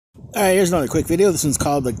Alright, here's another quick video. This one's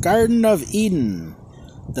called The Garden of Eden.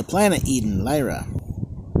 The planet Eden, Lyra.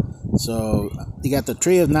 So, you got the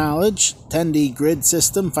Tree of Knowledge, 10D grid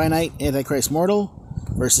system, finite, Antichrist mortal,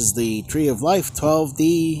 versus the Tree of Life,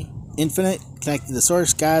 12D, infinite, connected to the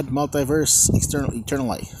source, God, multiverse, eternal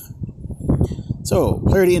life. So,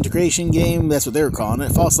 polarity integration game, that's what they were calling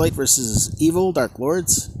it. False light versus evil, Dark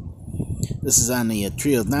Lords. This is on the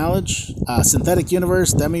Tree of Knowledge. Synthetic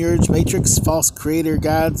Universe, Demiurge, Matrix, False Creator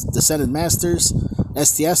Gods, Descended Masters,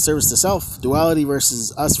 STS, Service to Self, Duality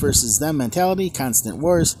versus Us versus Them mentality, Constant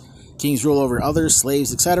Wars, Kings rule over others,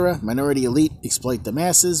 slaves, etc., Minority Elite, exploit the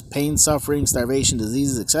masses, pain, suffering, starvation,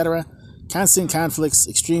 diseases, etc., Constant conflicts,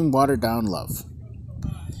 extreme watered-down love.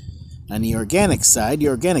 On the organic side, the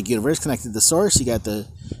organic universe connected to the source, you got the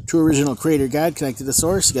true original creator God connected to the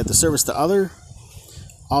source, you got the service to other,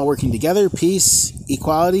 all working together, peace,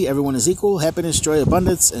 equality, everyone is equal, happiness, joy,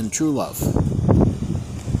 abundance, and true love.